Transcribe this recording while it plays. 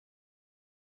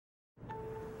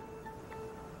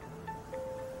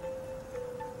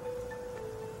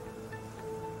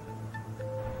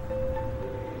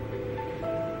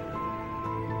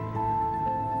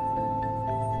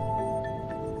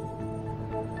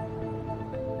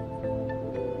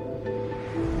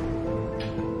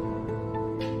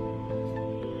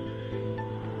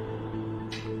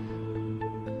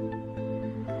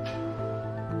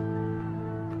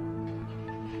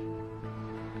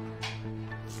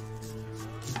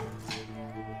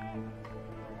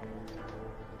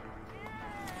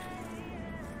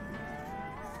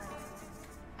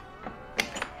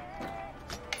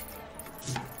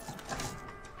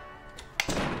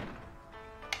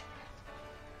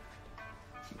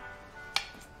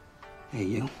Hey,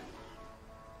 you.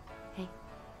 Hey.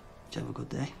 Did you have a good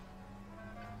day?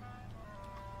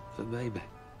 For baby.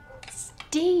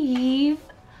 Steve!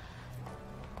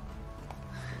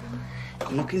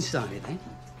 Come look inside it, then.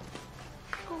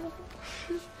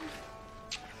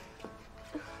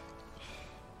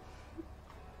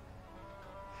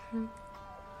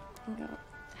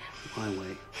 Why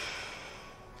wait?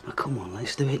 Now, come on,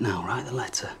 let's do it now. Write the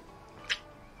letter.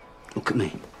 Look at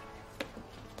me.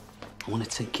 I want to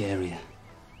take care of you,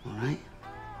 all right?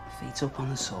 Feet up on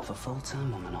the sofa,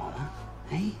 full-time mum and all that,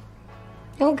 eh?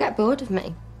 You won't get bored of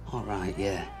me. All right,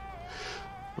 yeah.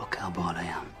 Look how bored I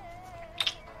am.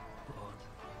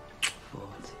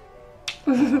 Bored.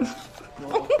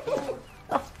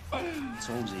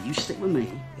 Told you stick with me,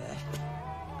 yeah?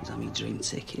 Because I'm your dream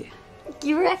ticket.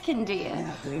 You reckon, do you?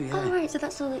 Yeah, I do, yeah. All right, so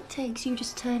that's all it takes. You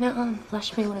just turn it on,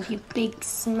 flash me one of your big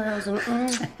smiles and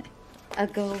I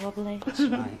go wobbly. That's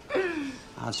right.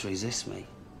 Hard to resist me.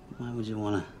 Why would you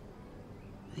want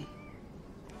to?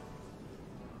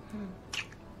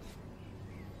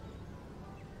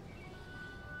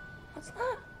 What's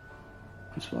that?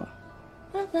 What's what?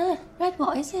 Right there. Red,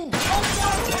 what is it?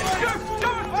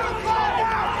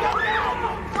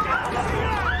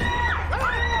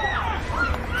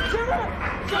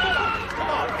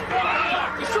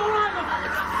 It's all right,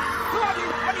 bloody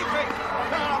anything!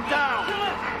 Calm down!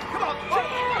 Come on!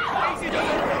 Easy!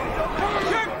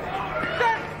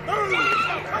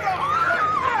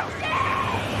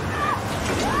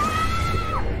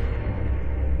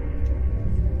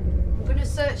 I'm gonna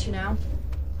search you now.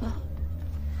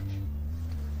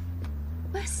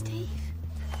 Where's Steve?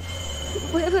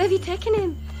 Where have you taken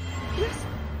him?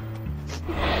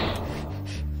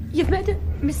 You've made a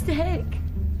mistake.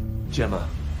 Gemma.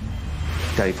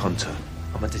 Dave Hunter.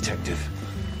 I'm a detective.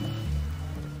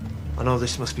 I know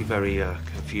this must be very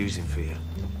confusing for you.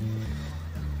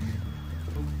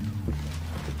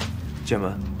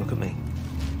 Gemma, look at me.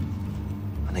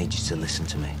 I need you to listen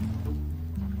to me.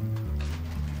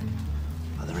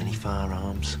 Are there any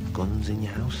firearms, guns in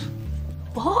your house?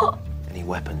 What? Any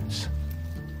weapons?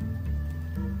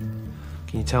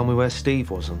 Can you tell me where Steve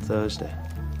was on Thursday?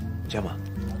 Gemma,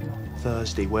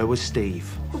 Thursday, where was Steve?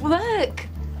 Work.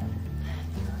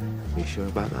 Are you sure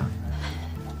about that?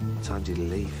 What time did he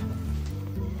leave?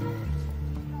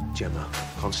 Gemma,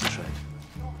 concentrate.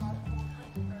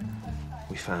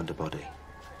 We found a body.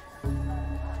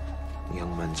 A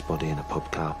young man's body in a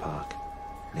pub car park.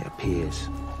 And it appears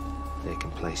they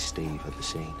can place Steve at the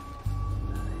scene.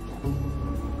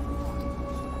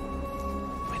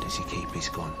 Where does he keep his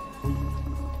gun?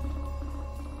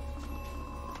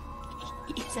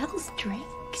 He sells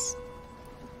drinks.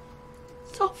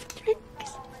 Soft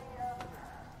drinks.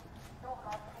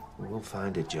 We'll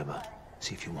find it, Gemma.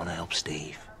 See, if you want to help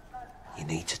Steve, you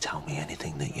need to tell me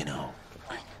anything that you know.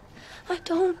 I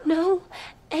don't know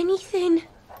anything.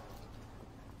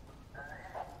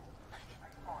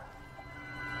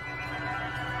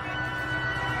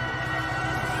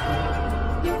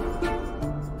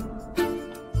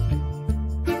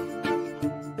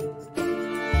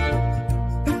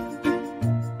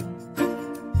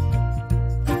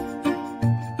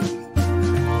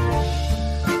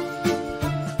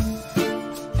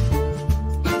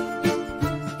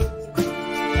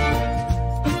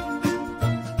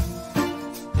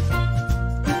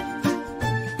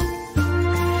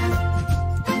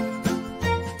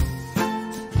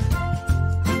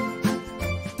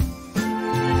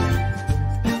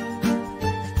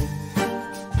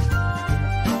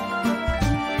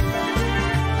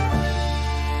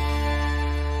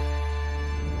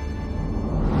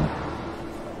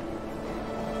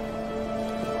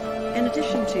 In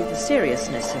addition to the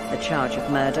seriousness of the charge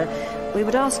of murder, we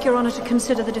would ask Your Honour to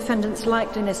consider the defendant's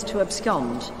likeliness to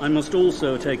abscond. I must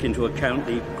also take into account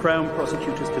the Crown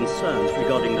Prosecutor's concerns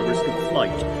regarding the risk of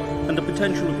flight and the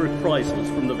potential of reprisals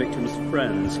from the victim's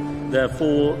friends.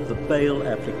 Therefore, the bail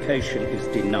application is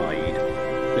denied.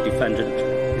 The defendant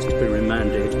is to be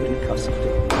remanded in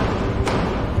custody.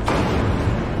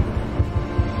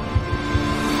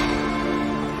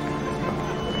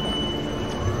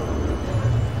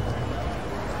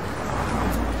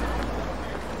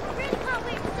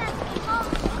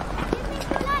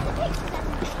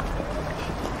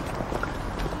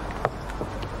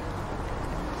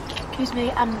 Excuse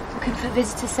me, I'm looking for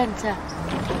visitor centre.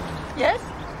 Yes?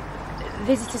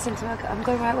 Visitor centre, I'm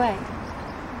going right way.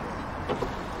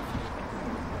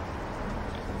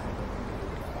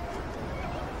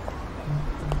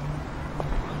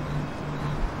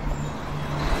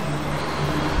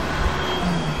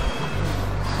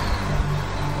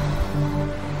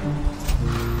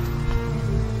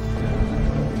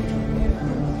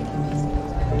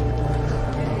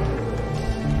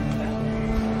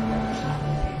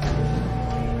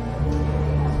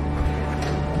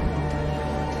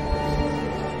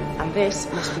 This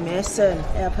must be Mason.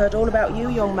 Yeah, I've heard all about you,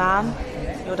 young man.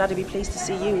 Your dad'd be pleased to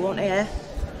see you, won't he, eh? Do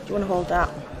you want to hold that?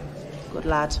 Good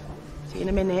lad. See you in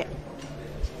a minute.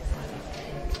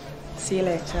 See you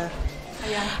later.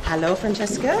 Hiya. Hello,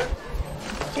 Francesca.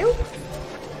 Thank you.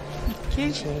 Thank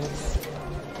you. Cheers.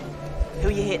 Who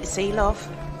are you here to see, love?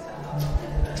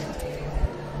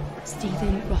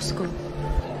 Stephen Roscoe.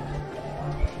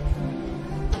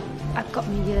 I've got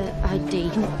my ID.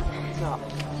 Got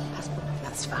passport.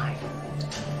 That's fine.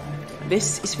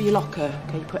 This is for your locker.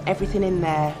 Okay, you put everything in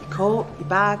there. Your coat, your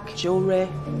bag, jewellery.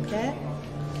 Okay?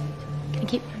 Can I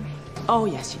keep... Oh,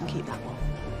 yes, you can keep that one.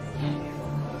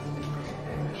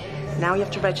 Now you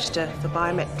have to register for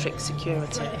biometric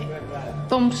security.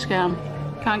 Thumb scan.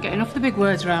 Can't get enough of the big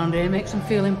words around here. Makes them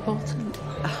feel important.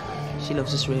 She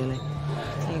loves us, really.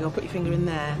 There you go, put your finger in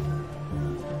there.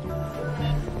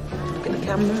 Look at the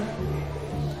camera.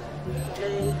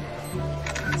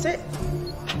 That's it.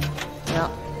 Yeah,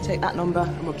 take that number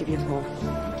and we'll give you a call.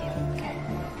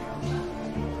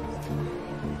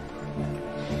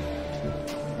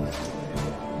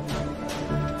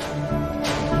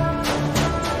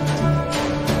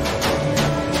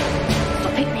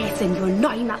 Stop it, Nathan. You're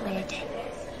annoying that lady.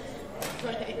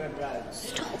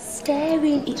 Stop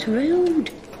staring. It's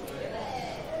rude.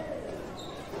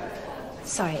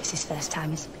 Sorry, it's his first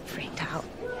time. He's freaked out.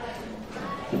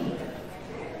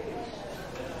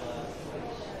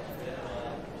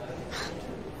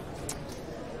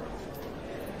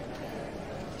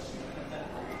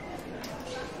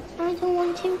 I don't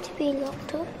want him to be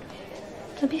locked up.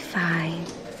 He'll be fine.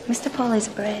 Mr. Paul is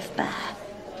a brave bear.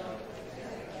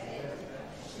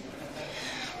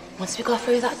 Once we go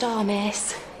through that door,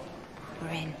 Mace, we're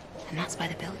in. And that's why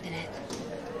they're building it.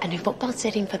 A new football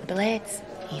stadium for the Blades.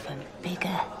 Even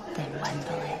bigger than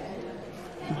Wembley.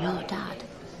 And your dad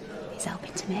is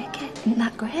helping to make it. Isn't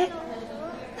that great?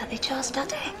 That they chose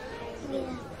Daddy?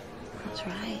 Yeah. That's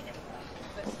right.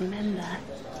 But remember,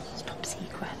 it's top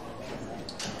secret.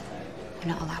 We're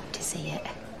not allowed to see it.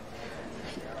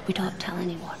 We don't tell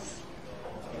anyone.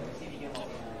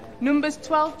 Numbers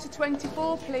 12 to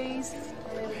 24, please.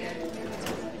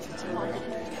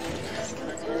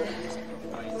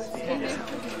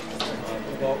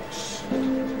 Box.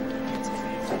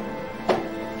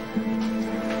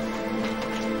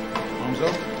 Arms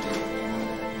up.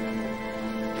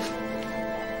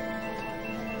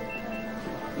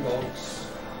 Box.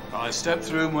 Right, step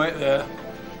through and wait there.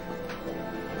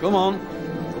 Come on,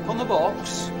 up on the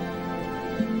box.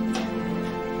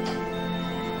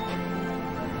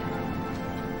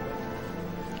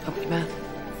 Open your mouth.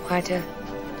 Wider.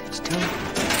 Just tell me.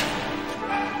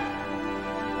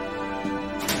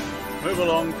 Move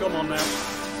along, come on now.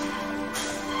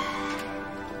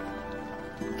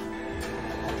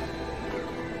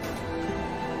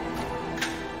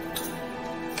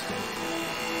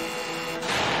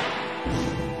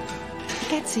 It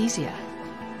gets easier.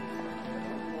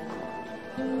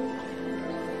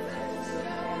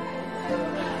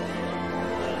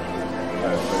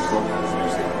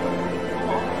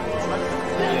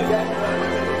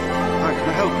 Hi, can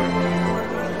I help you?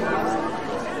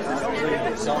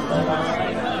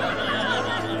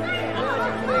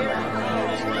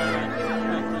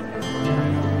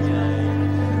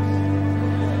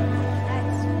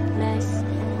 Nice.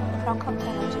 Wrong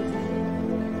cocktail, Jesus.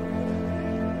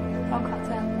 Wrong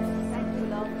cocktail. Thank you,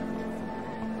 love.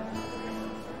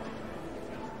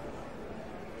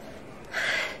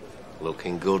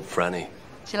 Looking good, Franny.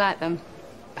 Do you like them?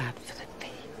 Bad for the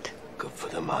feet. Good for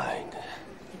the mind.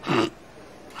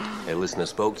 Hey, listen, I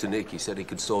spoke to Nick. He said he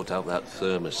could sort out that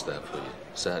thermostat for you.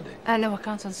 Saturday. No, I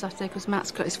can't on Saturday because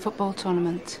Matt's got his football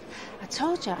tournament. I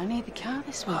told you I need the car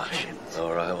this weekend.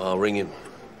 All right, well, I'll ring him.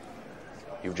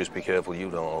 You just be careful you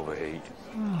don't overheat.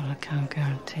 Oh, I can't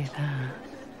guarantee that.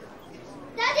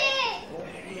 Daddy!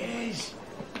 There he is.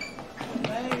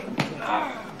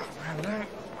 All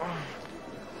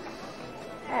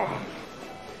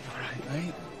right,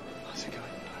 mate. How's it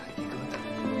going? You good?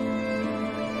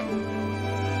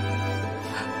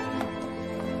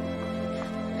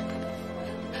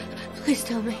 Please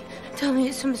tell me. Tell me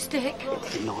it's a mistake.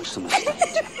 No, it's a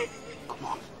mistake. Come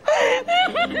on.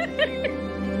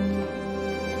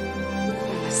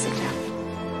 Sit down.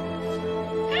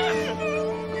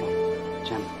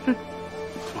 Jem. Come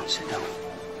on, sit down.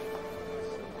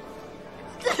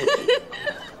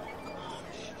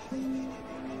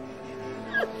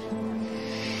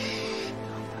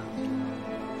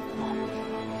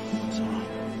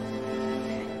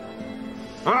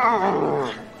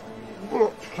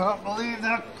 Can't believe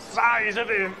the size of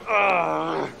him.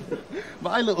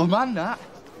 My little man, that.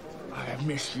 I have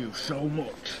missed you so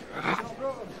much.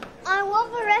 I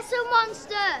want the wrestle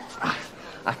monster.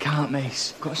 I can't,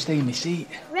 miss. Got to stay in my seat.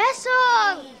 Wrestle!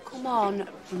 Hey, come on.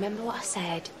 Remember what I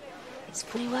said? It's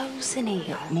funny we're all sitting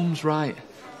here. Mum's right.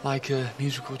 Like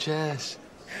musical chairs.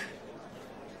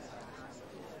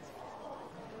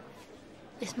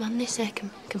 This man this here can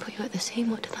put you at the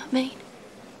scene. What does that mean?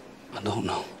 I don't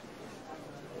know.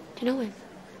 Do you know him?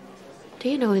 Do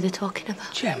you know who they're talking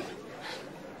about? Jem,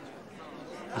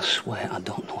 I swear I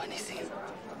don't know anything.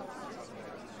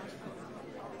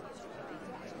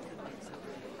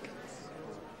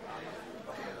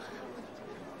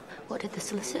 What did the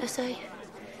solicitor say?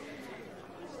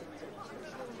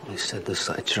 He said there's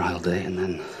like a trial date and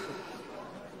then,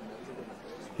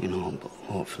 you know, but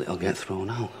hopefully it'll get thrown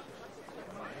out.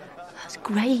 That's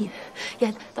great.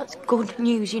 Yeah, that's good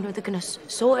news. You know, they're going to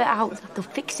sort it out. They'll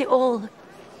fix it all.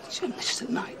 Jem, this is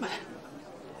a nightmare.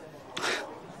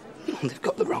 You know, they've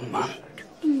got the wrong man.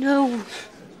 No.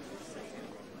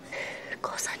 Of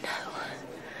course I know.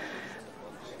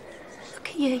 Look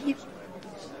at you. You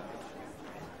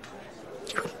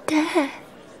wouldn't dare.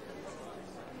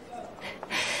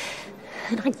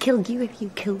 And I'd kill you if you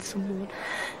killed someone.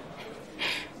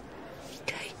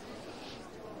 Okay.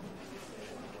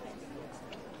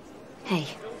 Hey,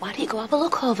 why don't you go have a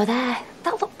look over there?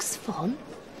 That looks fun.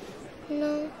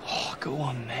 No. Oh, go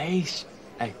on, mate.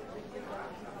 Hey,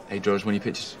 George, when you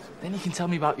pictures, then you can tell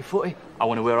me about your footy. I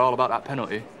want to hear all about that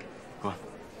penalty. Go on.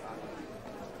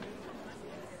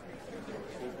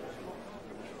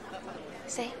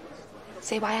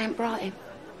 See why I ain't brought him?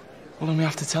 Well, then we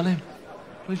have to tell him.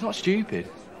 Well, he's not stupid.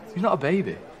 He's not a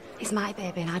baby. He's my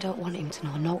baby and I don't want him to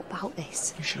know no about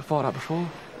this. You should have thought that before.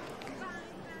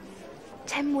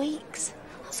 10 weeks,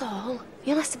 that's all.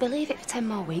 You'll have to believe it for 10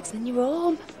 more weeks and then you're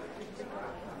home.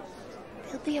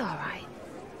 He'll be all right.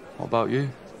 What about you?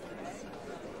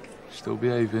 Still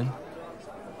behaving?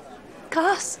 Of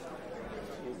course.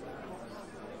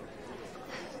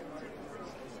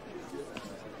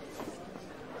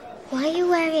 Why are you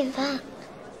wearing that?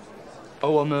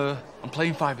 Oh, I'm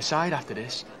playing five-a-side after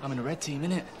this. I'm in a red team,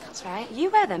 innit? That's right. You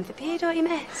wear them for PE, don't you,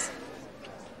 miss?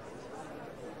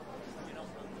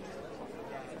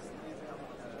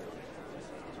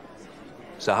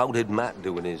 So how did Matt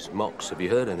do in his mocks? Have you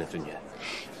heard anything yet?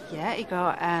 Yeah, he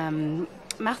got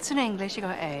maths and English, he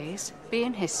got A's, B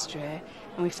in history,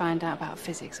 and we find out about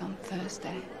physics on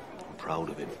Thursday. I'm proud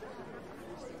of him.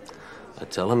 I'd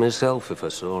tell him myself if I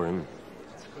saw him.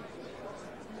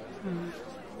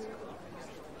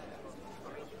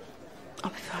 Oh,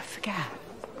 before I forget,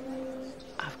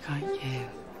 I've got you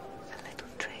a little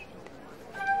treat.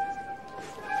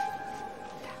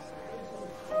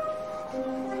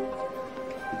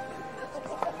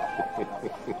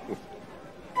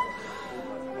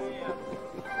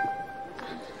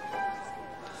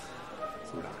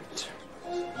 Right.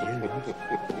 You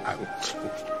out.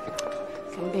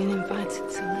 I'm being invited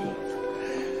to leave.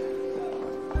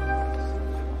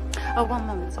 Oh, one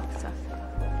moment, officer.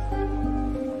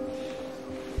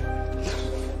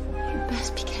 You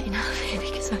best be getting out of here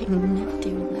because I'm never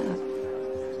doing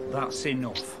that. That's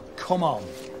enough. Come on.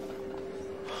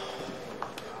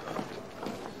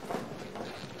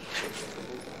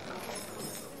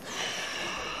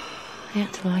 I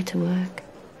had to lie to work.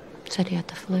 Said he had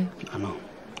the flu. I know.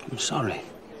 I'm sorry.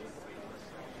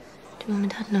 Do Mum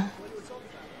and Dad know?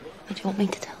 Or do you want me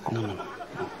to tell them? No.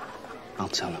 I'll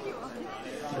tell them.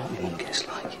 What your mum gets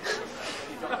like.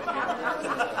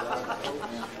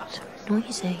 So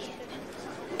noisy.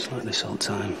 It's like this all the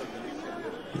time.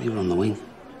 You were on the wing. Do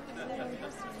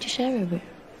you share a room?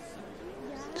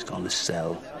 It's called a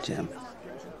cell, Jem.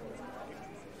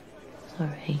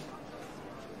 Sorry.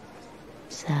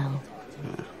 Cell.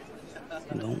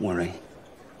 Don't worry.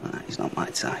 He's not my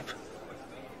type.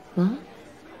 What?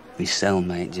 His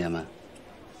cellmate, Gemma.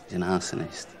 He's an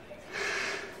arsonist.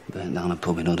 Burnt down a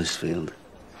pub in Huddersfield.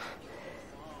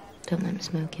 Don't let him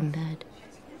smoke in bed.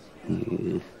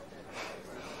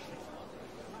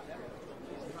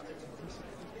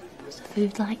 What's the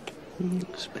food like?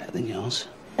 It's better than yours.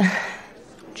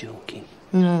 Joking.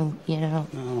 No, you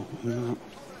don't. No, I'm not.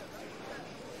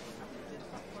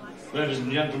 Ladies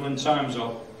and gentlemen, time's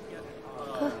up.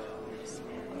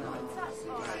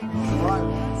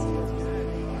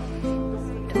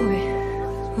 Don't worry.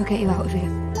 We'll get you out of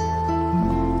here.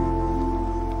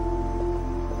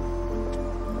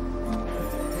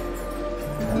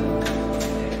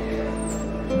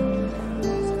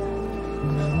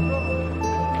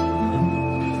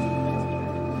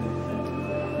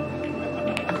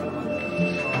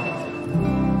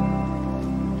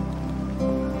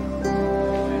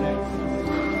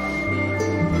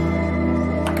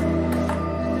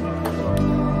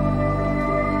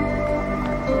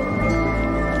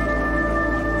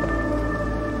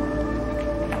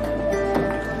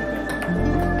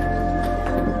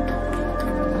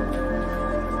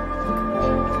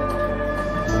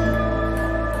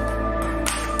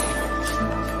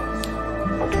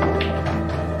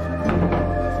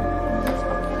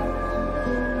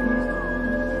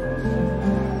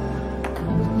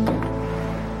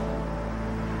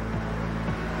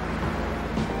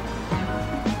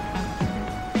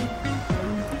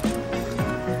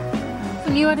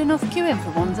 had enough queuing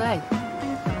for one day?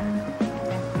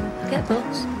 Get a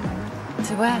bus.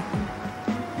 To where?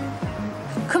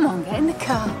 Come on, get in the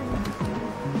car.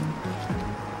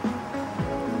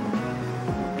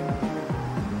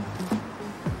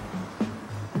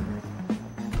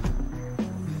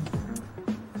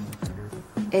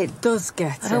 It does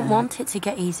get I don't want it to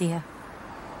get easier.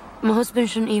 My husband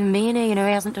shouldn't even be in here, you know,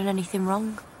 he hasn't done anything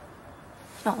wrong.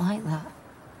 It's not like that.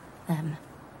 Them.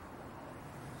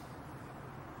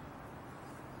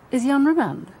 Is he on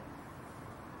remand?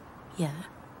 Yeah.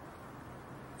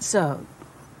 So,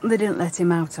 they didn't let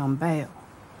him out on bail?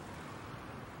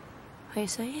 What are you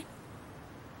saying?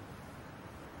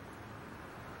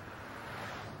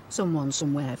 Someone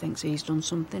somewhere thinks he's done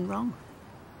something wrong.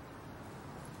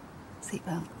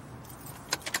 Seatbelt.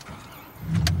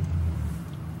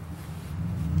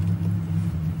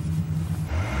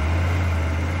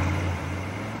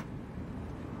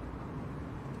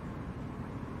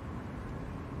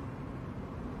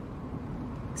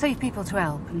 So you've people to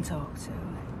help and talk to?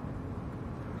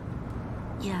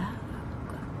 Yeah.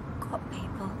 Got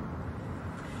people.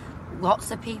 Lots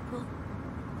of people.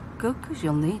 Good, because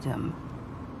you'll need them.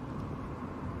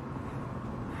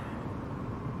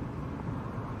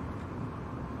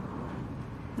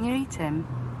 You eat him?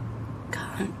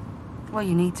 Can't. Well,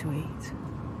 you need to eat.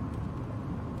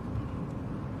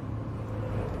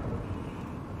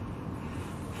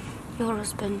 Your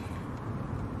husband.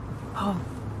 Oh.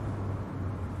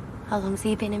 How long's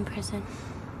he been in prison?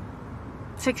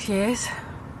 6 years.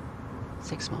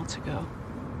 6 more to go.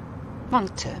 Long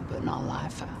term, but not a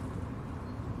lifer.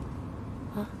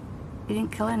 What? He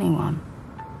didn't kill anyone.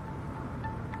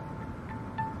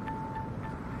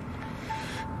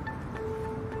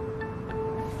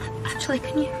 Actually,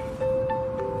 can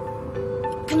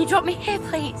you drop me here,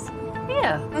 please?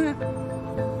 Here?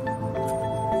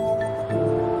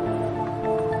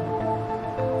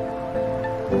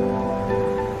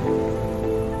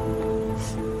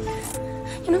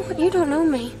 You know what? You don't know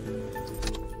me.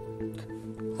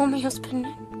 Or my husband.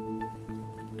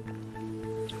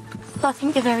 Well, I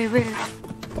think you're very rude.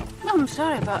 No, I'm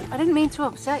sorry, but I didn't mean to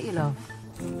upset you, love.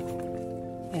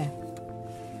 Yeah.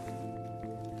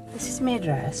 This is my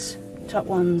address. Top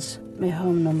one's my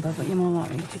home number, but you're more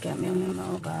likely to get me on my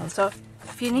mobile. So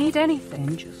if you need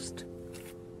anything, just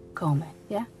call me,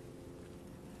 yeah?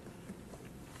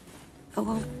 I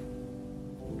won't.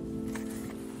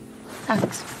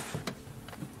 Thanks.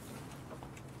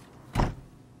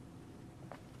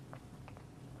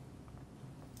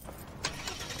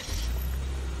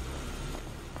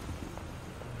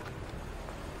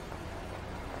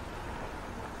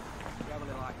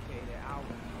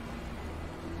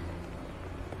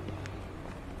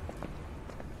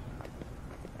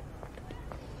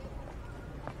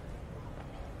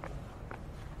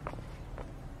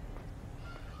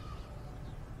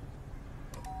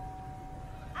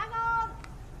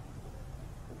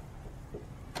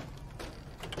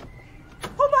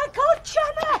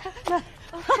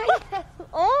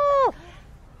 Oh,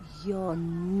 you're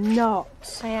not.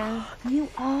 I am. You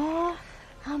are?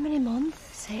 How many months?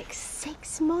 6.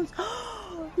 6 months.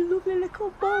 Lovely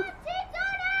little bum.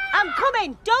 I'm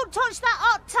coming. Don't touch that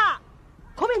hot tap.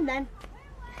 Come in then.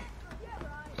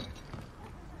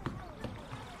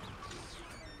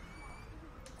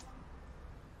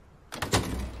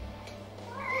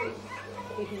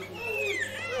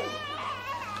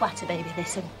 What a baby,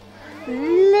 listen.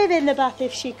 Live in the bath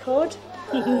if she could.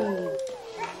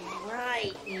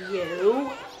 Right,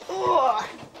 you. Oh.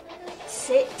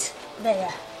 Sit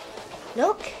there.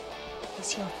 Look,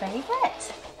 it's your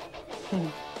favourite.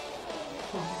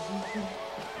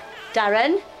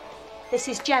 Darren, this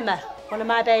is Gemma, one of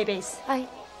my babies. Hi,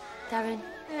 Darren.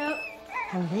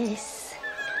 And this...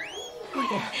 Oh,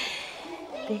 yeah.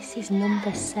 This is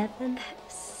number 7.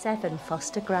 7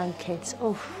 foster grandkids.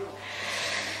 Oh.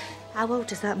 How old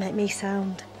does that make me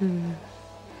sound?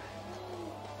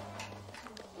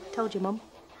 Told you, Mum.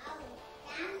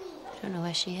 I don't know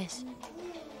where she is.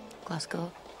 Glasgow.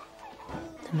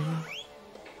 The moon.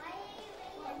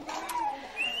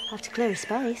 Have to clear a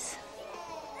space.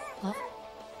 What?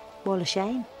 Wall of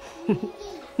shame.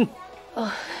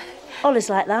 Oh. Ollie's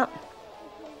like that.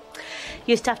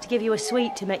 Used to have to give you a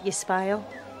sweet to make you smile.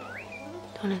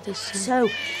 Don't have this. So,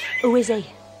 who is he?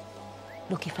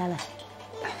 Lucky fella.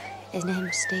 His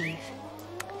name's Steve.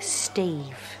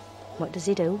 Steve. What does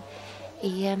he do?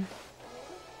 He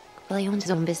owns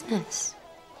his own business,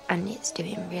 and it's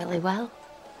doing really well.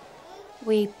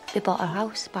 We bought a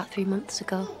house about 3 months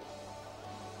ago.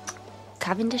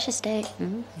 Cavendish Estate.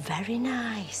 Very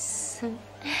nice.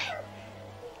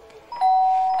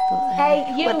 But,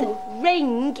 hey, you!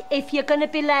 Ring if you're going to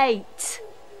be late.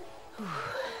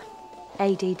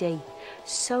 ADD.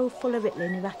 So full of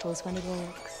rippling he rattles when he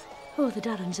walks. Oh, the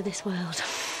darlings of this world.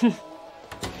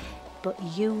 But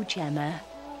you, Gemma,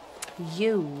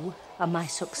 you are my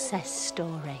success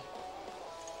story.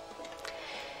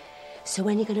 So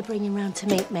when are you going to bring him round to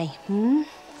meet me,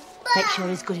 Make sure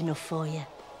he's good enough for you.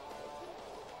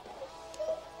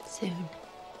 Soon.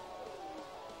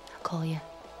 I'll call you.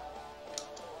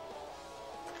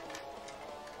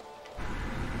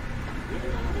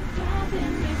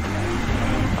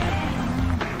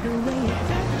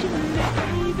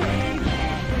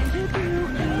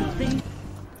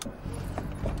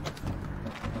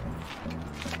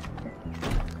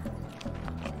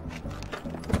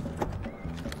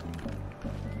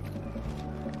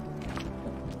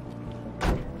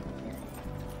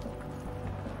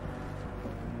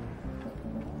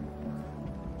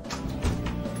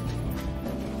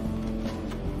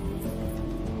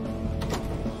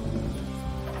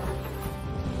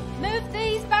 Move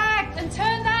these bags and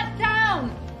turn that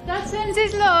down. That sends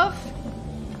his love.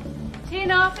 In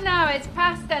half an hour, it's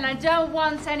past then. I don't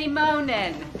want any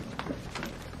moaning.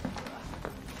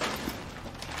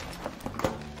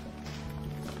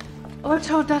 Oh, I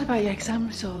told Dad about your exam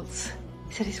results.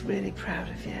 He said he's really proud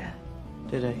of you.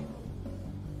 Did he?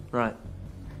 Right.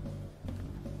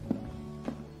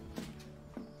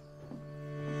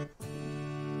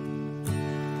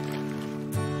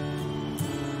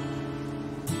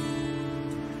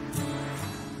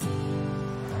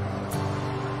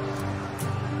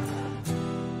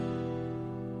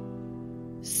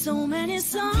 So many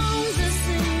songs to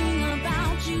sing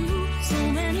about you, so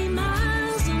many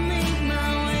miles to make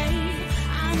my way.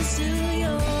 I'm still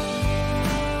yours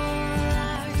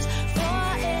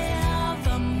forevermore.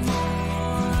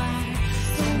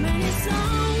 So many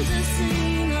songs to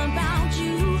sing about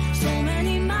you, so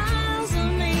many miles to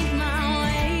make my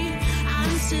way.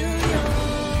 I'm still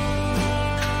yours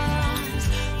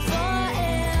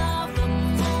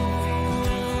forevermore.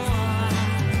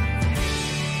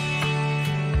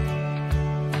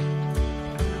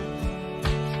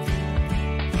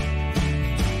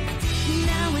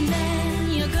 Now and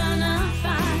then you're gonna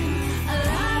find a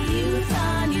life you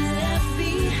thought you left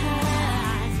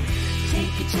behind.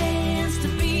 Take a chance to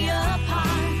be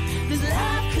apart. This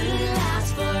life could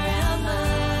last forever.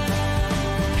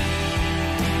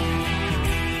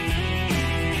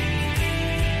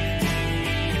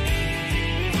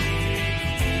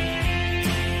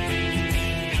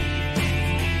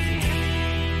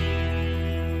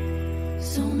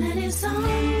 So many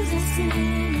songs I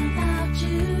sing about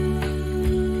you.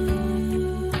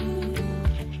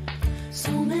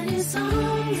 So many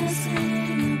songs I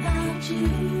sing about you.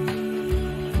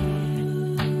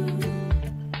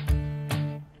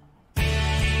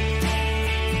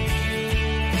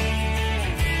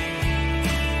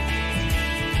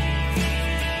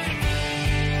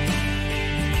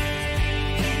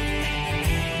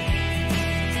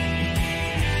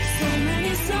 So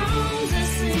many songs I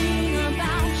sing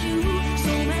about you.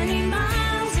 So many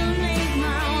miles to make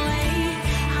my way.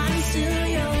 I'm still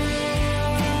yours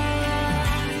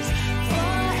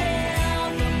forevermore.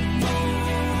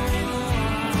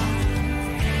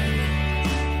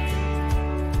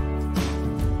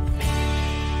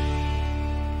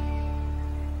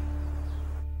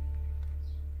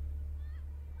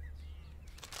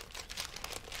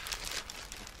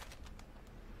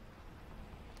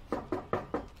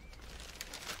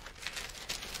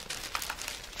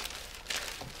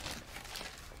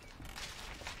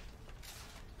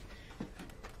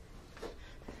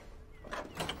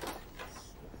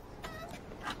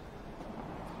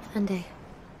 Andy,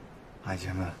 Hi,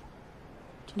 Gemma.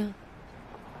 do you know?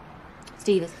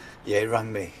 Steve is... Yeah, he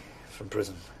rang me from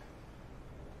prison.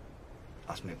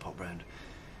 Asked me to pop round.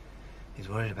 He's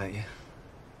worried about you.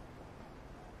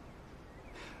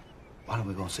 Why don't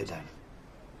we go and sit down?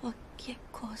 Oh, yeah,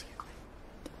 of course.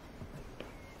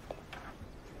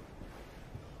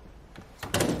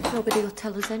 Nobody will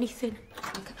tell us anything.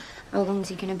 Like, how long's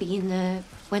he gonna be in there?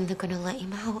 When they're gonna let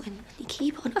him out? And you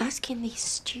keep on asking these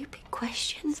stupid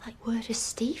questions. Like, where does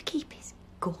Steve keep his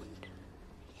gun?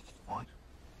 What?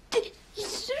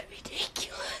 It's so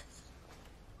ridiculous.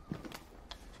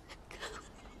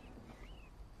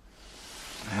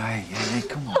 Hey,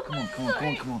 come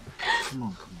on.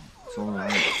 It's all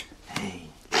right. Hey,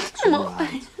 it's I'm all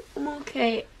alright. right. I'm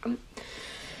okay.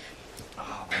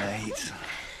 Oh, mate.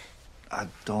 I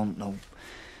don't know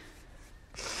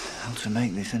how to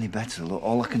make this any better. Look,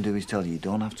 all I can do is tell you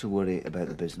don't have to worry about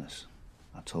the business.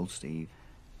 I told Steve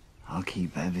I'll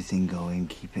keep everything going,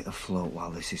 keep it afloat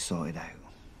while this is sorted out.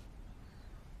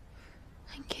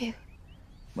 Thank you.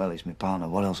 Well, he's my partner.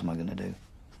 What else am I going to do?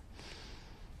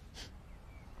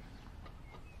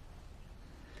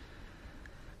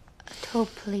 I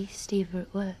told police Steve were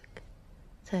at work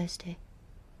Thursday.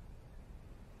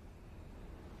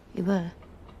 You were?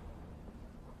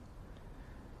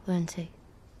 Weren't he?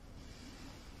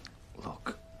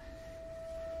 Look,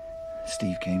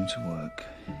 Steve came to work.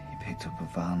 He picked up a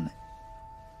van.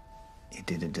 He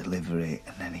did a delivery,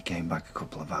 and then he came back a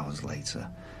couple of hours later.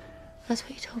 That's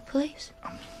what you told police?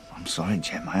 I'm sorry,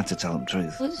 Jem. I had to tell them the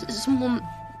truth. Well, someone...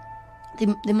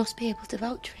 They must be able to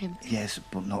vouch for him. Yes,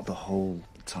 but not the whole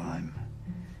time.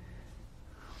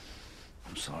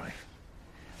 I'm sorry.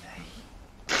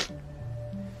 Hey.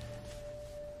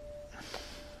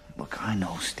 Look, I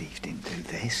know Steve didn't do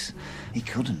this. He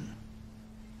couldn't.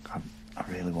 I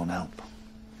really want help.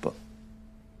 But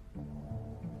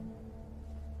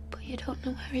you don't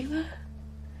know where he were?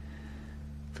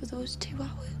 For those 2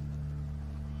 hours?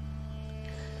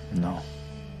 No.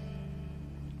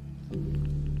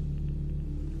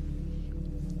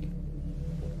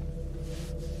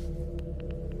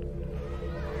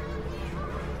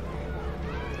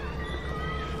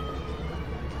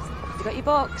 You got your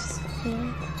books?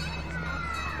 Yeah.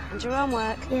 And your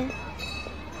homework? Yeah.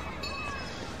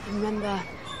 Remember,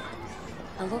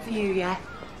 I love you, yeah?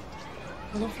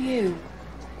 I love you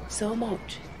so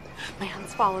much. My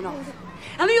hand's fallen off.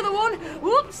 And the other one,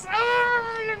 whoops!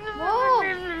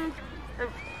 Whoa.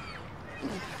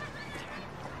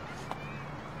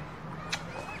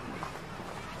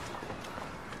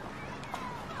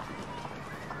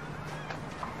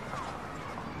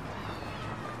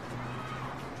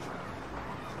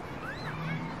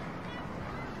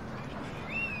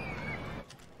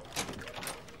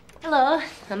 Hello,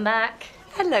 I'm back.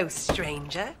 Hello,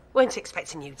 stranger. Weren't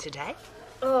expecting you today.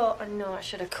 Oh, I know I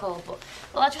should have called, but...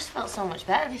 Well, I just felt so much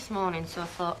better this morning, so I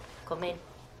thought, come in.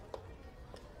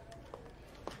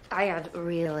 I had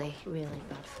really, really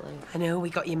bad flu. I know, we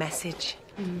got your message.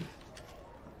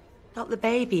 Not the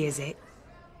baby, is it?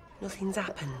 Nothing's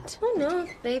happened. Oh, no,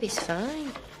 the baby's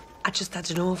fine. I just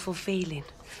had an awful feeling.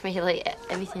 Really,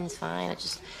 everything's fine. I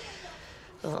just...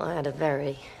 Well, I had a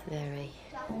very, very...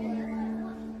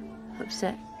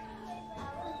 upset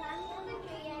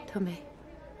tummy.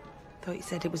 Thought you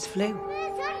said it was flu.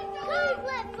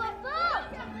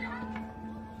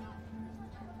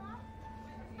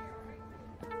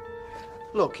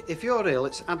 Look, if you're ill,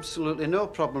 it's absolutely no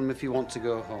problem if you want to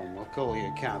go home. We'll call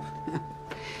you a cab.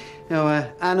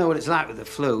 I know what it's like with the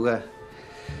flu.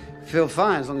 Feel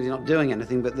fine as long as you're not doing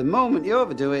anything, but the moment you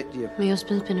overdo it, you... My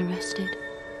husband's been arrested.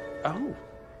 Oh.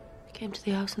 He came to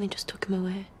the house and they just took him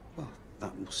away. Well,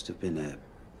 that must have been a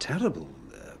terrible,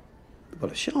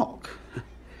 a shock.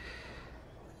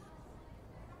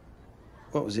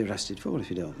 What was he arrested for, if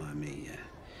you don't mind me?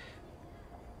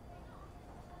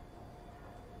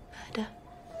 Murder.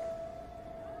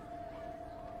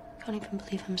 Can't even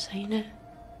believe I'm saying it.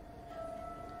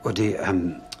 Well, do you,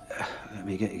 let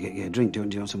me get you a drink. Do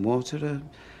you want some water? No.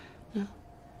 No,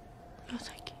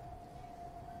 thank you.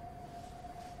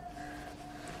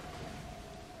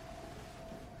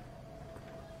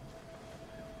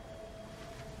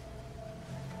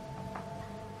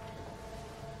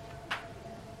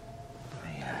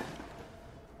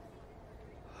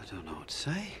 I don't know what to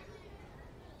say.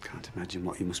 Can't imagine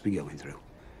what you must be going through.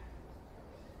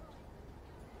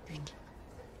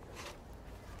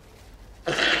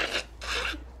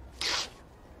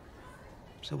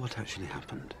 So what actually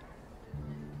happened?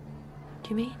 Do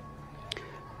you mean?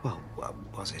 Well,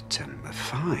 was it a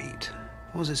fight?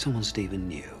 Or was it someone Stephen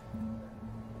knew?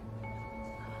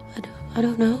 I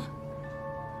don't know.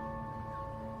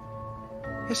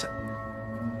 Yes,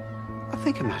 I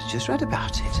think I might have just read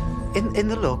about it. In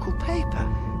the local paper.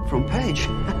 Front page.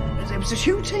 It was a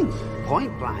shooting.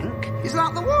 Point blank. Is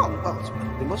that the one? Well,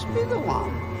 it must be the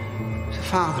one. He's a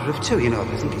father of two, you know.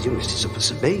 I think his youngest is up at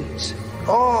St. Bede's.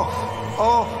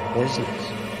 Off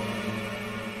business.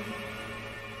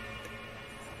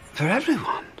 For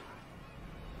everyone.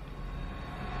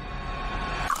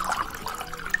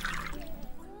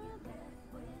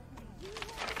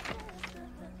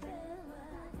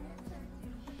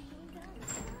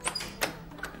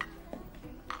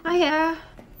 Hiya.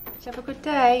 Did you have a good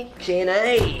day?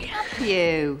 Jenny! Up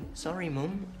you. Sorry,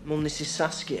 Mum. Mum, this is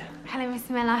Saskia. Hello, Miss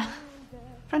Miller.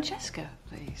 Francesca,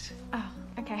 please. Oh,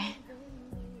 okay.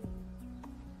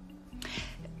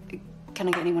 Can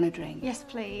I get anyone a drink? Yes,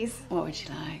 please. What would you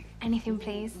like? Anything,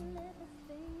 please.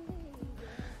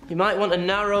 You might want to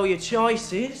narrow your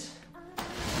choices.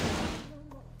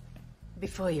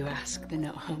 Before you ask, they're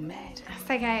not homemade. That's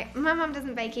okay. My mum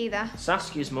doesn't bake either.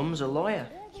 Saskia's mum's a lawyer.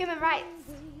 Human rights.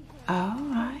 Oh,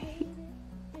 right.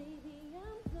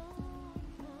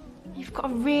 You've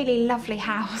got a really lovely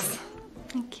house.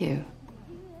 Thank you.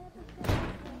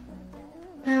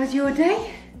 How was your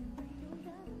day?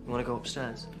 You want to go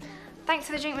upstairs? Thanks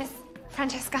for the drink, Miss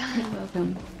Francesca. You're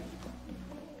welcome.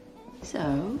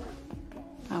 So,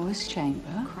 how was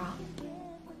chamber? Crap.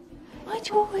 Why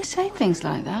do you always say things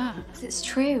like that? Because it's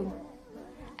true.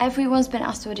 Everyone's been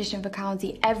asked to audition for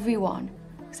County. Everyone.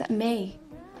 Except me.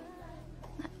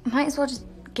 I might as well just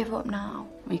give up now.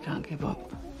 We can't give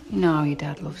up. You know how your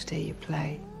dad loves to hear you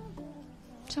play.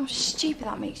 So stupid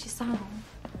that makes you sound.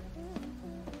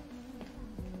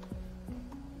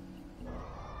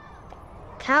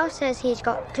 Cal says he's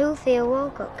got 2 Theo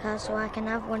Walcott cars so I can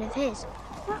have one of his.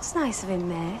 That's nice of him,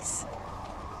 miss.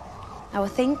 I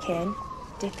was thinking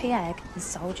dippy egg and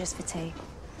soldiers for tea.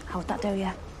 How would that do you?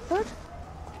 Good.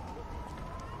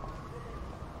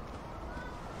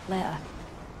 Later.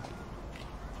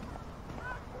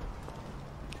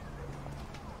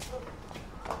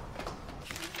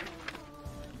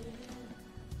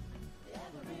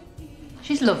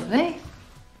 She's lovely.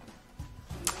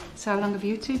 So how long have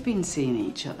you two been seeing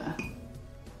each other?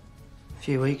 A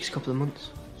few weeks, couple of months.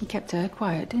 You kept her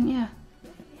quiet, didn't you?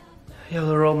 Yeah, well,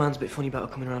 the old man's a bit funny about her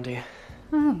coming around here.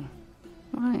 Oh,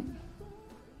 right.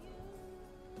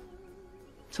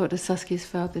 So what does Saskia's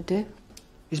father do?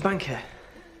 He's banker.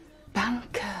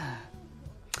 Banker?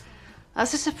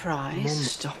 That's a surprise. Mum,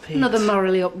 stop it. Another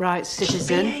morally upright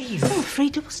citizen. behave. Oh, 3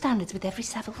 double standards with every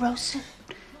Savile Rosa.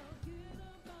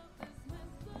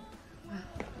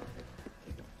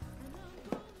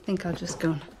 I think I'll just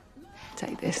go and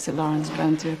take this to Lauren's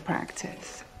phone to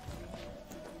practice.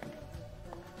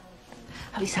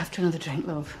 At least after another drink,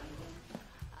 love.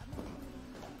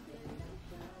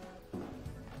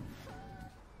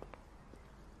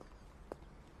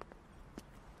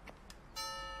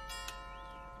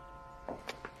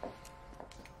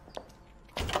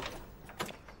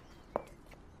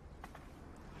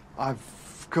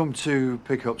 I've come to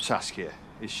pick up Saskia.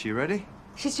 Is she ready?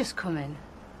 She's just come in.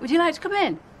 Would you like to come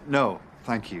in? No,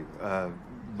 thank you.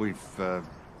 We've got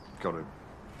to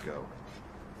go.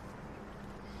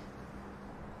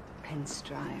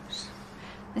 Pinstripes.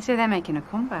 They say they're making a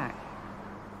comeback.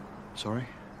 Sorry?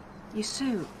 Your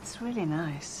suit, it's really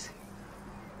nice.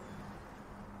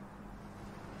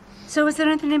 So was there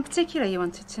anything in particular you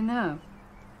wanted to know?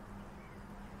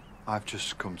 I've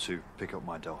just come to pick up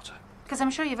my daughter. Because I'm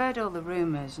sure you've heard all the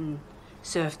rumours and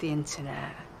surfed the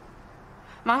internet.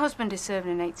 My husband is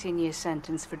serving an 18-year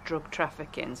sentence for drug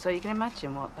trafficking, so you can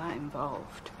imagine what that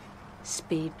involved.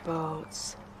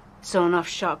 Speedboats, sawn-off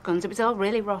shotguns. It was all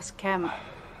really Ross Kemp.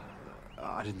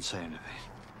 I didn't say anything.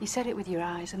 You said it with your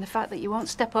eyes, and the fact that you won't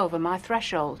step over my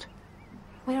threshold.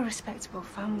 We're a respectable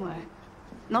family.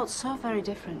 Not so very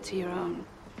different to your own.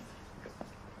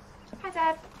 Hi,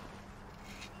 Dad.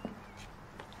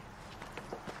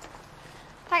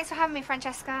 Thanks for having me,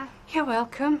 Francesca. You're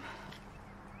welcome.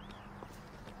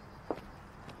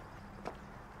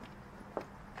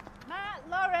 Matt,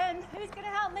 Lauren, who's going to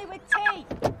help me with tea?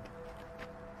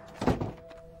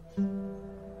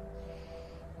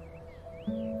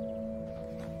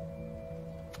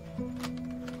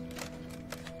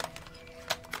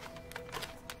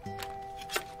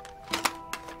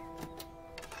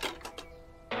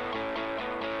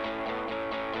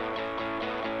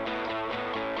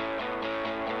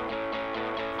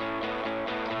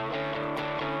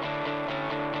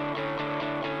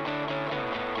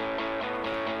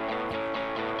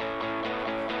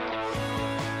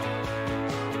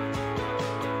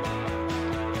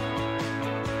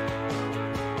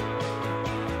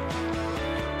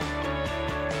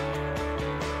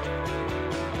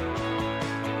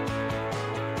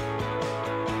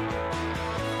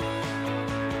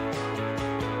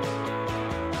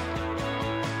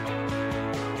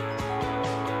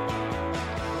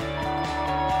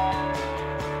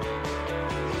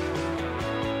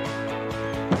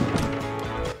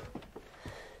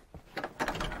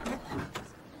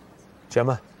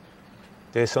 Gemma,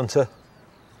 dear Sunter,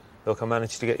 look, I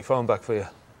managed to get your phone back for you.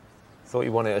 Thought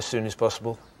you wanted it as soon as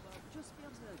possible.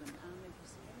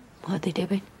 What are they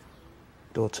doing?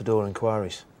 Door-to-door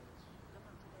inquiries.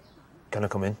 Can I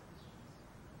come in?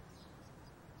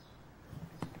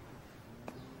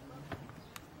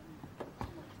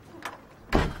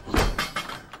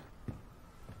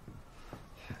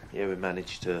 Yeah, we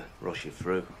managed to rush you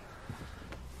through.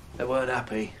 They weren't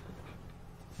happy,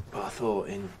 but I thought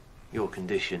in your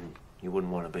condition, you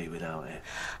wouldn't want to be without it.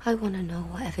 I want to know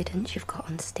what evidence you've got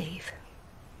on Steve.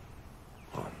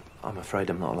 Well, I'm afraid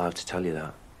I'm not allowed to tell you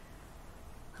that.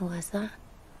 Oh, why's that?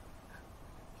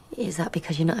 Is that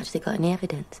because you've not actually got any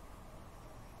evidence?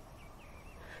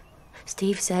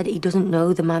 Steve said he doesn't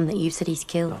know the man that you said he's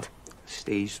killed. No.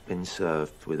 Steve's been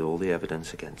served with all the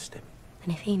evidence against him.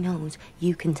 And if he knows,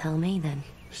 you can tell me then.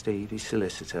 Steve, his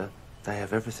solicitor, they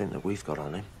have everything that we've got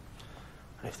on him.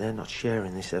 And if they're not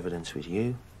sharing this evidence with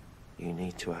you, you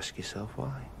need to ask yourself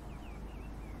why.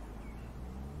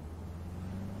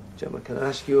 Gemma, can I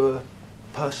ask you a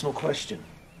personal question?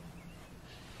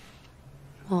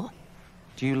 What?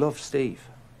 Do you love Steve?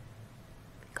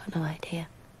 Got no idea.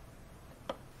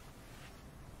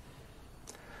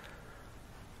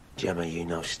 Gemma, you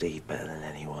know Steve better than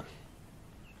anyone.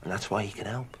 And that's why he can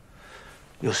help.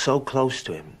 You're so close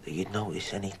to him that you'd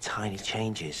notice any tiny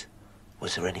changes.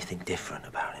 Was there anything different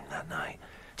about him that night?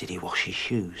 Did he wash his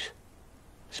shoes?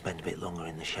 Spend a bit longer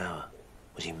in the shower?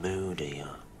 Was he moody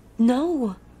or...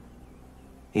 No.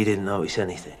 You didn't notice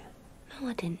anything? No,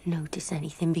 I didn't notice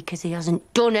anything because he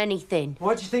hasn't done anything.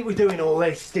 Why do you think we're doing all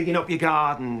this? Digging up your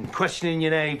garden, questioning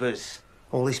your neighbours?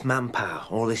 All this manpower,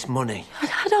 all this money?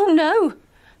 I don't know.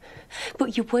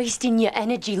 But you're wasting your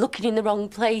energy looking in the wrong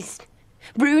place.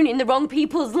 Ruining the wrong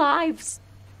people's lives.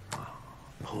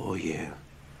 Poor you.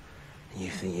 You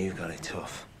think you got it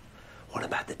tough. What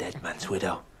about the dead man's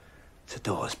widow? It's her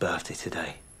daughter's birthday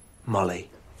today. Molly,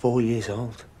 4 years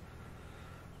old.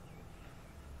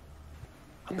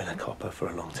 I've been a copper for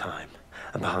a long time.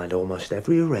 And behind almost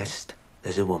every arrest,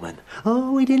 there's a woman.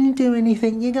 Oh, we didn't do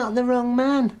anything. You got the wrong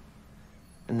man.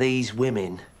 And these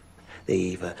women, they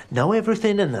either know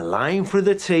everything and they're lying through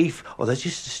their teeth, or they're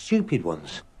just the stupid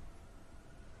ones.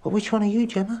 Well, which one are you,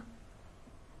 Gemma?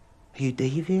 Are you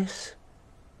devious?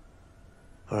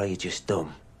 Or are you just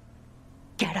dumb?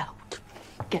 Get out.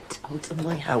 Get out of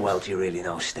my house. How well do you really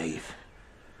know Steve?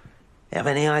 You have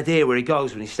any idea where he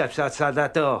goes when he steps outside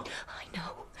that door? I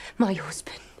know. My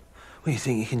husband. Well, you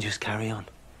think you can just carry on?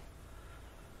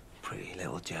 Pretty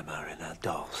little Gemma in her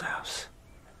doll's house.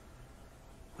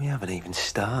 We haven't even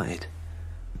started.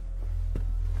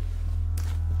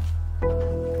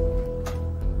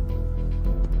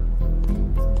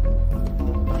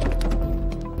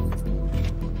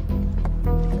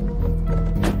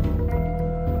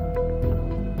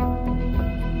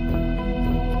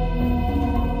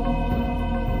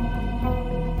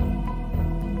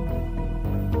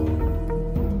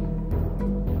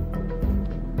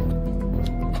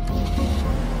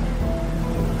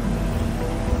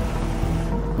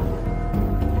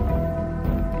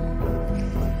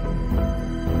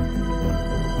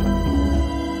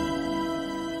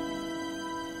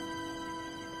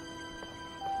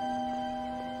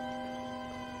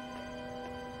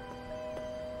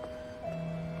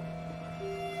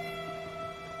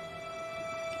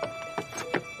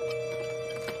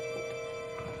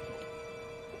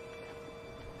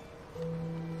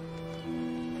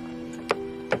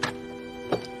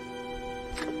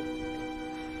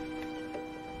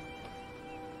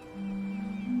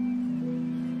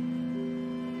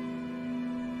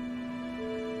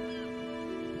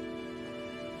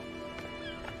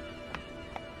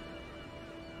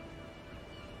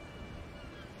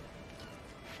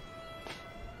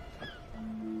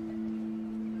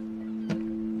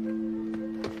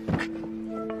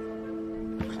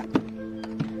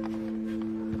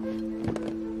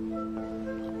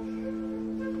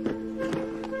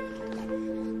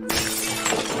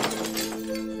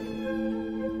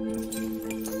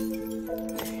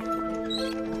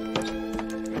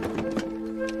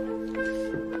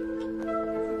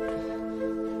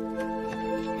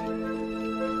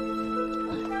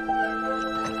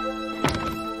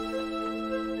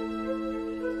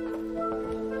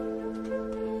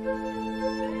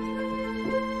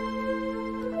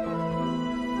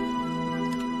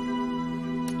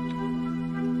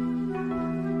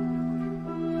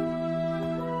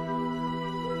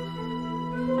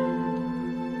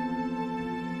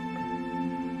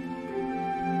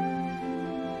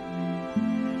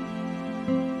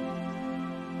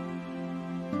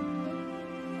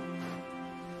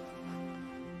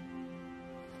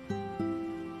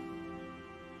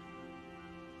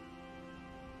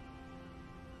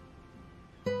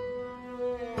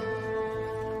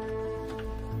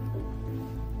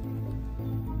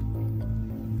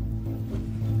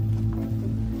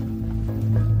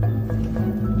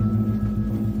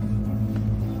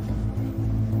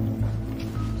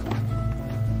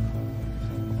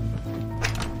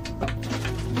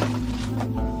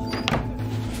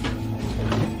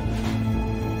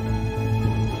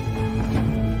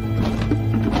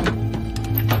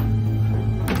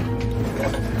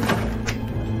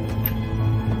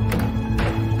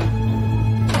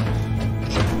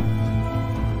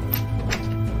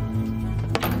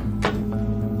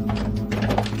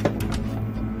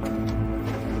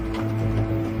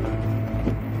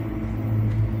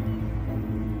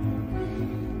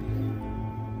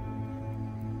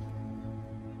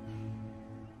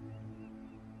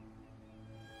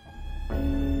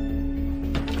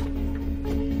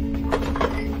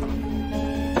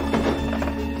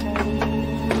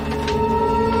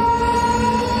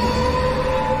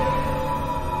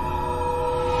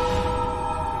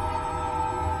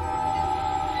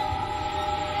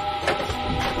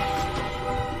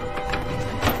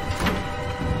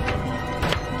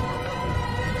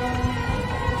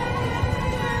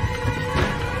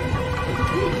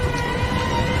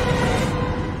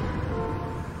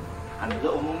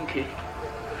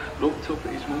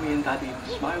 Dad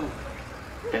even smiled.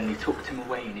 Then they tucked him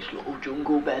away in his little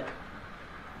jungle bed.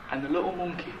 And the little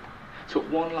monkey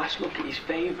took one last look at his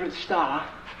favourite star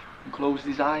and closed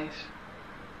his eyes.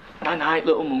 Night-night,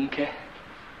 little monkey.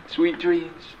 Sweet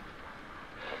dreams.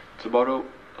 Tomorrow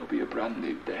will be a brand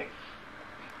new day.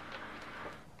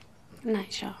 Good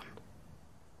night, Sean.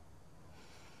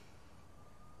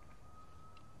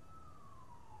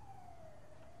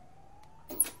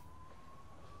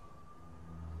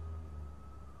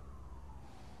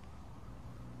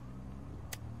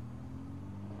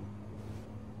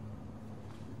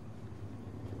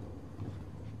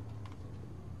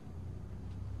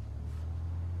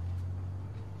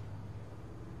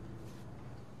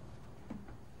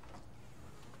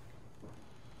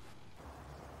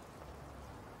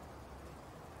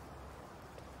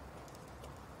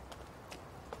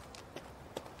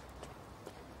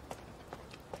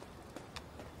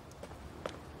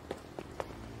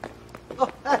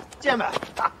 Gemma!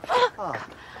 Oh.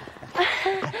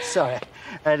 Sorry,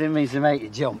 I didn't mean to make you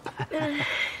jump.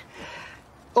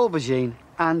 Aubergine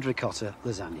and ricotta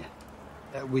lasagna.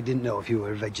 We didn't know if you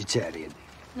were a vegetarian.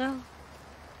 No,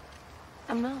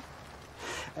 I'm not.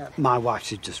 My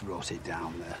wife just wrote it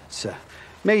down there. It's a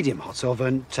medium hot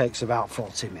oven, takes about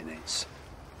 40 minutes.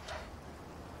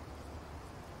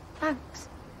 Thanks.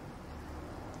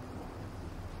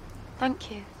 Thank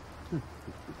you.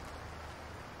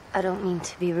 I don't mean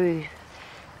to be rude.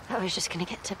 I was just going to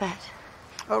get to bed.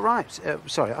 Oh, right.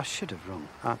 Sorry, I should have rung.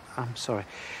 I'm sorry.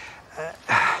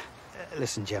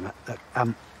 Listen, Gemma, look,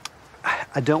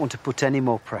 I don't want to put any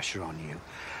more pressure on you,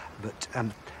 but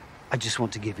I just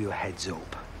want to give you a heads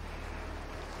up.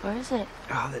 Where is it?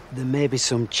 Oh, there may be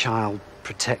some child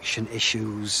protection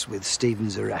issues with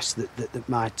Stephen's arrest that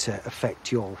might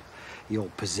affect your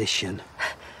position.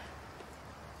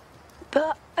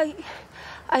 But I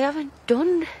haven't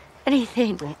done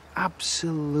anything. Well,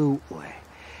 absolutely.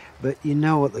 But you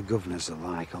know what the governors are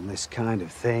like on this kind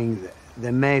of thing.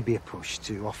 There may be a push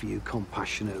to offer you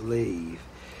compassionate leave.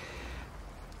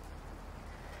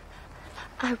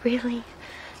 I really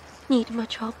need my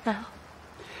job now.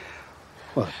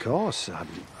 Well, of course,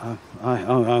 I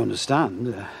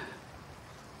understand.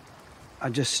 I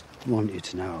just want you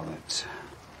to know that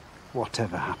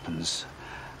whatever happens,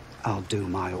 I'll do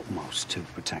my utmost to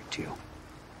protect you.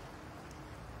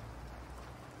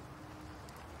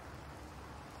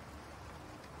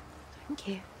 Thank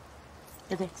you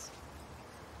for this.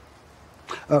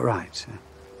 Oh, right.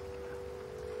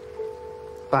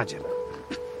 Bye, Jim.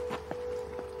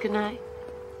 Good night.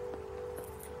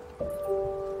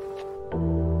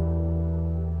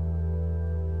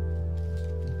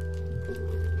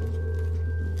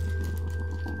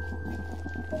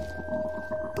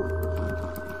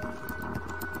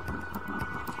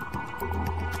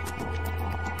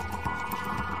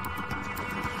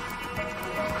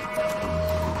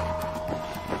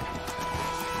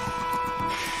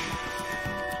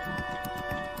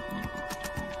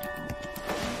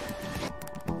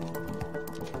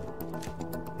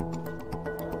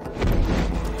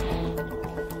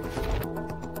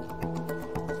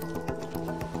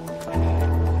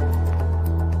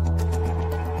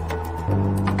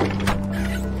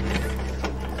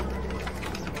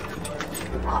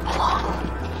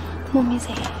 Mummy's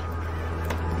here.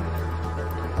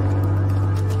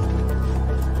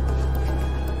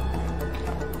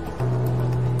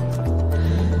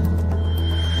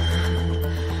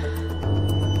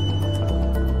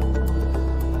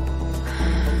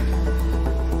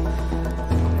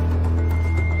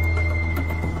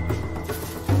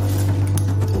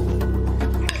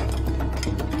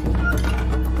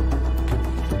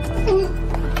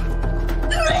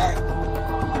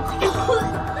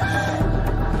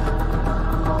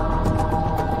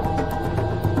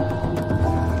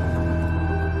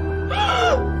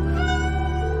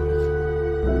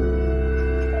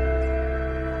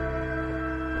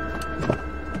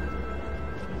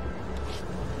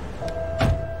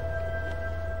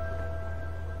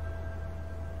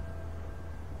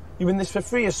 You in this for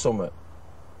free or something?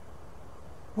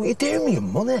 What are you doing with your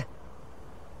money?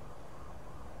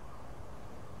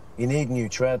 You need new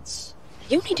treads.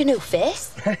 You need a new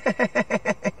face.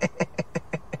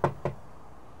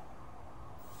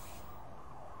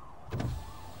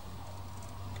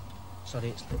 Sorry,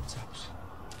 it's Litt's house.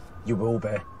 You will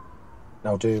be.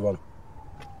 Now do one.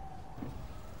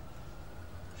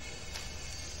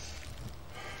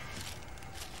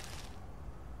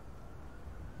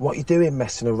 What are you doing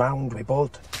messing around with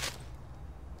Bud?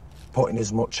 Putting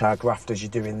as much hard graft as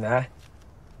you're doing there.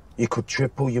 You could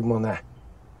triple your money.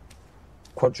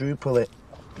 Quadruple it.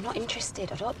 I'm not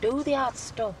interested. I don't do the hard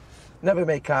stuff. Never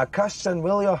make hard cash then,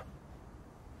 will you?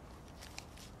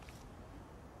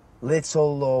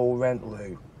 Little low-rent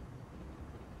Lou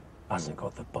hasn't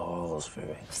got the balls for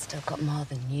it. I've still got more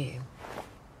than you.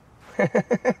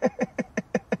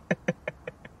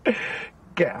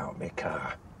 Get out my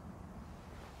car.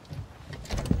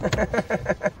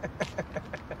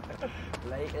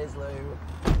 Laters, Lou.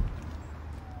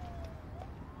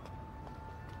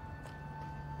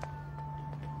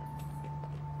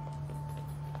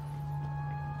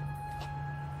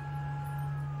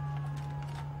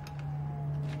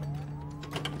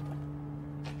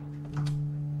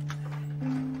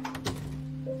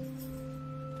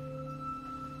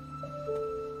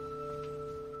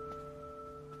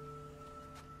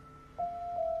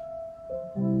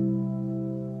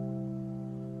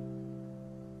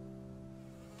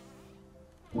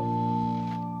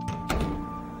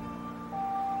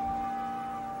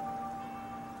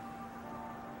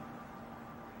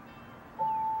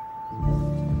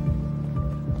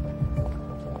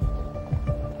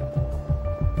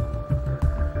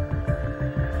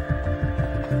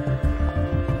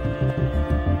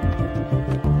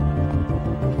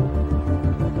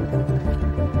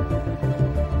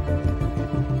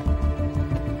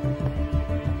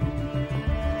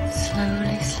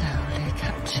 Slowly, slowly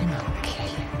catching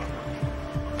okay.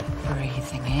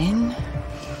 Breathing in.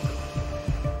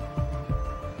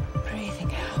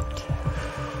 Breathing out.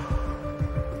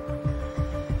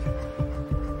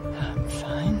 I'm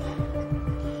fine.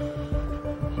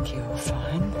 And you're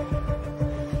fine.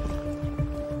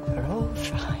 We're all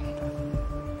fine.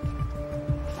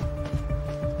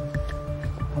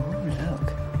 Oh, look.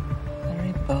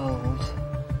 Very bold.